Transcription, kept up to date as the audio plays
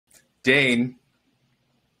Dane,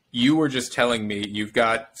 you were just telling me you've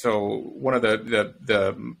got, so one of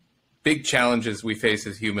the big challenges we face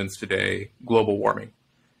as humans today, global warming.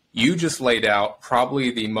 You just laid out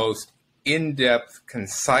probably the most in-depth,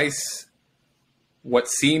 concise, what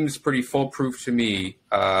seems pretty foolproof to me,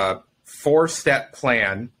 four-step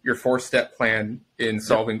plan, your four-step plan in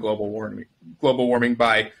solving global warming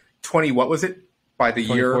by what was it? By the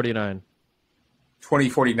year 2049.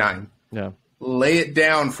 2049. Yeah. Lay it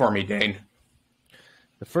down for me, Dane.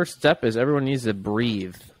 The first step is everyone needs to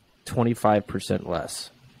breathe 25%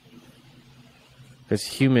 less. Because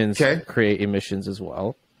humans create emissions as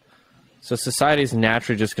well. So society is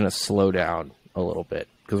naturally just going to slow down a little bit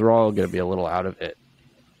because we're all going to be a little out of it.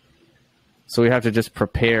 So we have to just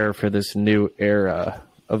prepare for this new era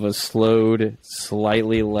of a slowed,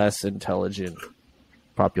 slightly less intelligent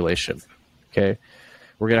population. Okay?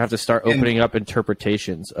 We're going to have to start opening up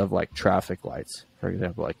interpretations of like traffic lights. For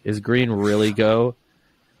example, like, is green really go?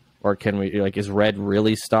 Or can we, like, is red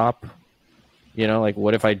really stop? You know, like,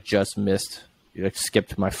 what if I just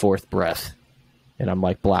skipped my fourth breath and I'm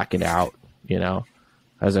like blacking out, you know,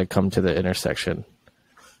 as I come to the intersection?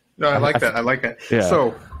 No, I like that. I like that. Yeah.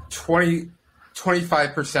 So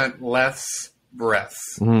 25% less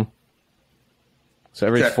breaths. Mm-hmm. So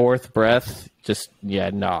every fourth breath, just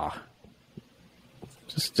don't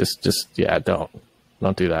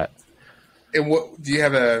do that. And what do you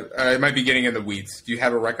have I might be getting in the weeds. Do you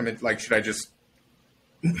have a recommend? Like, should I just,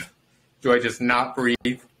 do I just not breathe?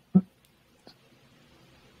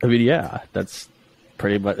 I mean, yeah, that's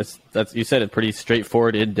pretty much, you said it pretty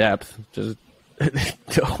straightforward, in depth. Just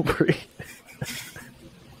don't breathe.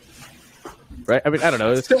 Right? I mean, I don't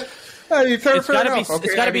know. It's got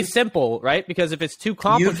to be simple, right? Because if it's too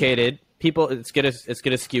complicated, it's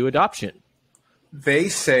gonna skew adoption. They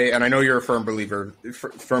say, and I know you're a firm believer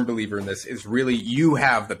in this, is really you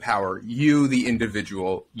have the power. You, the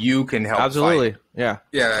individual, you can help. Absolutely. Fight. Yeah.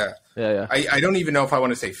 I don't even know if I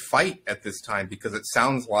want to say fight at this time because it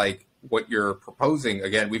sounds like what you're proposing.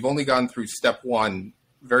 Again, we've only gone through step one,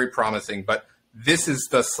 very promising, but this is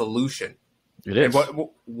the solution. It is. And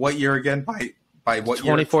what year again? By what 2049.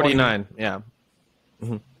 year? 2049. Yeah.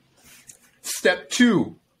 Mm-hmm. Step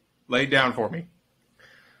two, lay it down for me.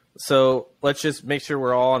 So let's just make sure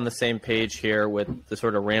we're all on the same page here with the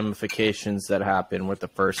sort of ramifications that happen with the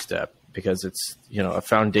first step, because it's, you know, a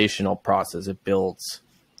foundational process. It builds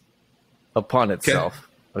upon itself.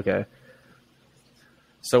 Okay.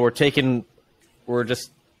 So we're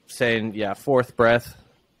just saying, fourth breath.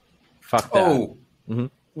 Fuck that. Oh, mm-hmm.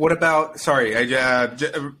 What about, sorry,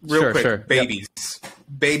 real quick, babies. Yep.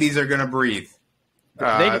 Babies are going to breathe.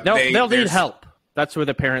 They'll need help. That's where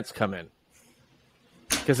the parents come in.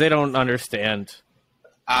 Because they don't understand.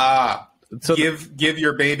 So give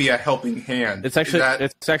your baby a helping hand. It's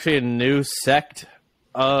actually a new sect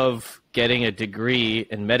of getting a degree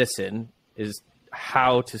in medicine, is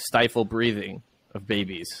how to stifle breathing of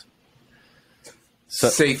babies.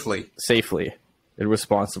 Safely and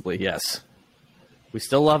responsibly, yes. We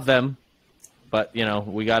still love them, but you know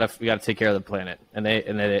we gotta take care of the planet, and they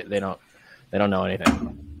don't know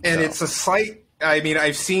anything. And it's a slight. I mean,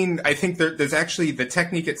 I think there's actually, the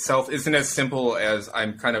technique itself isn't as simple as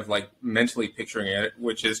I'm kind of like mentally picturing it,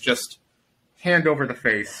 which is just hand over the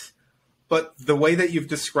face. But the way that you've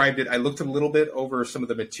described it, I looked a little bit over some of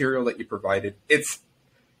the material that you provided. It's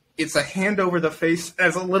a hand over the face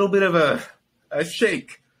as a little bit of a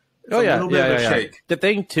shake. It's a little bit of a shake. The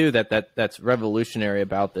thing too that's revolutionary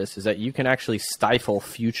about this is that you can actually stifle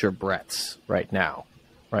future breaths right now.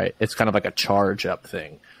 Right? It's kind of like a charge up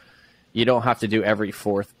thing. You don't have to do every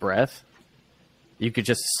fourth breath. You could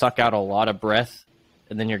just suck out a lot of breath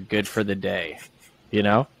and then you're good for the day, you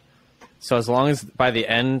know? So as long as by the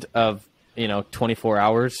end of, 24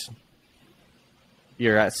 hours,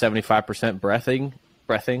 you're at 75% breathing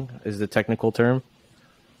is the technical term.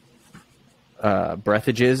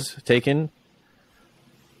 Breathages taken,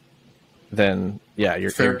 then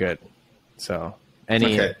you're good. So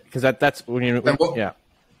because that's when you,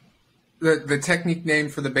 The technique name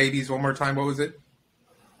for the babies, one more time, what was it?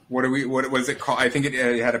 What was it called? I think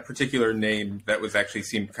it had a particular name that was actually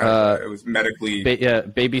seemed kind of, it was medically...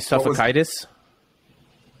 baby suffocatus.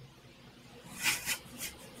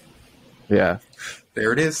 Yeah.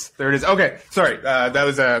 There it is. Okay, sorry. That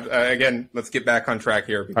was, again, let's get back on track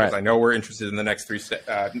here because I know we're interested in the next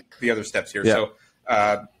the other steps here. Yeah.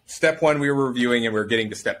 So step one we were reviewing and we're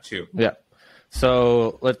getting to step two. Yeah.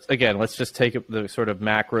 So let's just take the sort of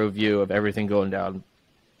macro view of everything going down.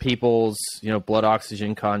 People's, blood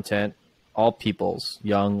oxygen content, all peoples,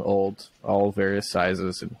 young, old, all various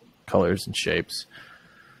sizes and colors and shapes.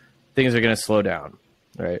 Things are going to slow down,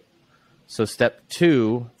 right? So step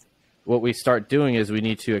 2, what we start doing is we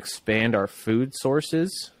need to expand our food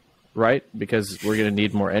sources, right? Because we're going to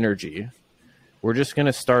need more energy. We're just going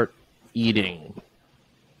to start eating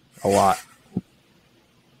a lot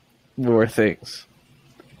more things.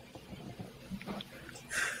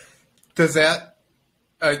 Does that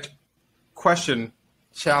question,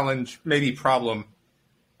 challenge, maybe problem?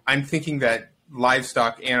 I'm thinking that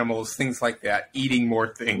livestock, animals, things like that, eating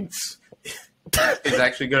more things is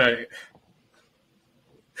actually going to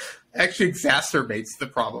exacerbates the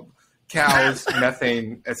problem. Cows,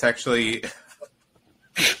 methane, it's actually...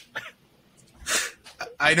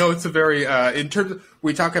 I know it's a very in terms of,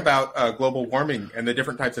 we talk about global warming and the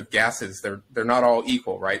different types of gases. They're not all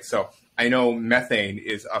equal, right? So I know methane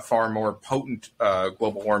is a far more potent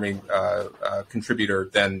global warming contributor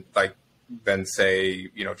than say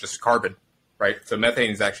just carbon, right? So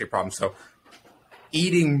methane is actually a problem. So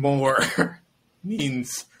eating more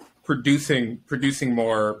means producing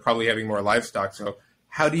more, probably having more livestock. So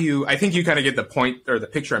how do you? I think you kind of get the point or the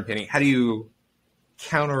picture I'm painting. How do you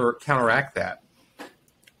counteract that?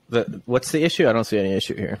 What's the issue? I don't see any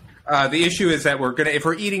issue here. The issue is that if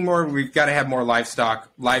we're eating more, we've got to have more livestock.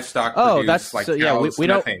 Oh, that's like so. Yeah, we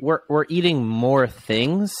don't. We're eating more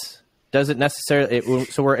things. Doesn't necessarily.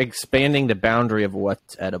 So we're expanding the boundary of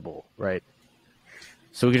what's edible, right?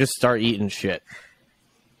 So we can just start eating shit.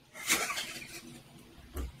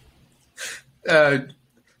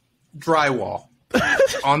 Drywall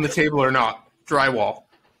on the table or not? Drywall.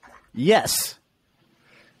 Yes.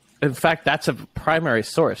 In fact, that's a primary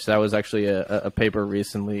source. That was actually a paper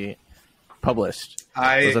recently published.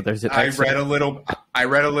 I read a little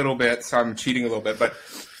bit, so I'm cheating a little bit. But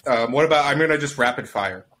what about? I'm going to just rapid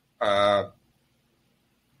fire.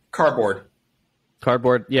 Cardboard.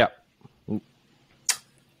 Cardboard. Yeah.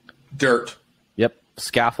 Dirt. Yep.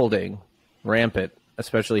 Scaffolding. Rampant,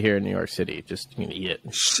 especially here in New York City. Just you can eat it.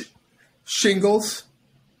 Shingles.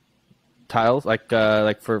 Tiles, like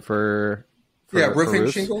for roofing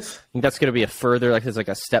roofs. Shingles. I think that's going to be a further, it's like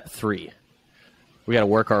a step 3. We got to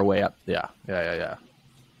work our way up. Yeah. So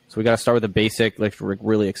we got to start with the basic, like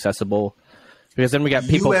really accessible, because then we got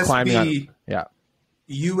people climbing on. Yeah.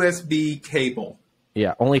 USB cable.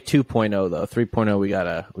 Yeah, only 2.0 though. 3.0 we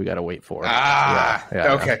gotta wait for.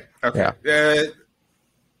 Okay. Yeah.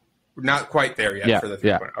 We're not quite there yet for the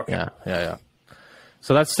 3.0. Okay. Yeah.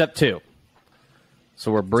 So that's step 2.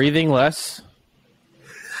 So we're breathing less.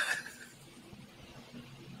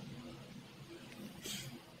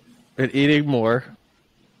 And eating more.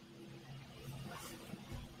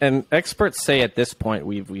 And experts say at this point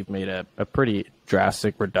we've made a pretty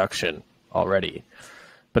drastic reduction already.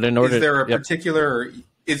 But in order, is there a particular?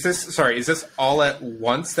 Is this all at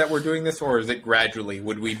once that we're doing this, or is it gradually?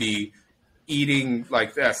 Would we be eating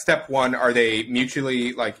like step 1? Are they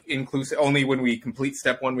mutually like inclusive? Only when we complete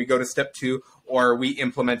step 1 we go to step 2, or are we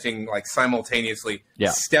implementing like simultaneously?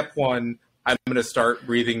 Yeah. Step 1, I'm going to start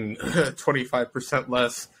breathing 25%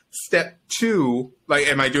 less. Step 2, like,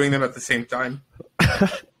 am I doing them at the same time?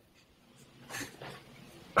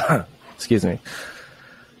 Excuse me.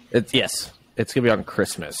 Yes. It's going to be on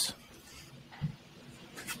Christmas.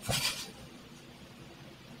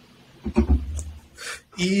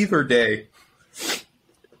 Eve or day?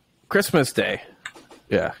 Christmas Day.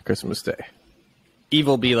 Yeah, Christmas Day. Eve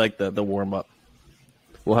will be like the warm-up.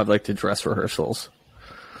 We'll have like the dress rehearsals.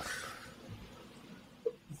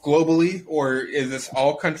 Globally, or is this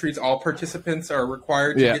all countries, all participants are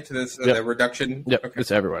required to get to this the reduction? Yep, okay.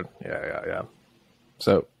 It's everyone. Yeah.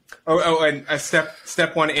 So... and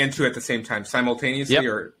step 1 and 2 at the same time, simultaneously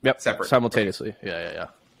or separate? Simultaneously. Yeah.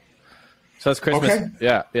 So it's Christmas. Okay.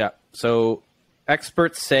 Yeah. So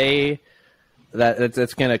experts say that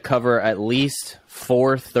it's going to cover at least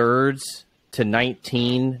 4/3 to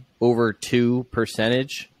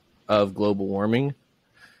 19/2% of global warming.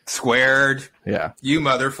 Squared. Yeah. You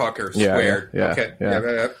motherfucker. Squared. Yeah. Okay.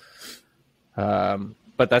 Yeah.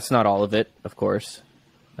 But that's not all of it, of course.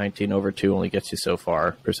 19/2 only gets you so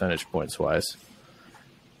far, percentage points wise.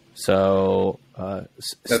 So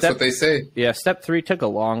that's what they say. Yeah, step 3 took a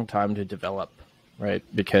long time to develop, right?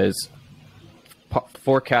 Because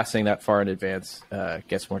forecasting that far in advance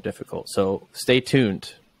gets more difficult. So stay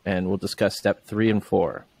tuned, and we'll discuss step 3 and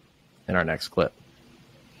 4 in our next clip.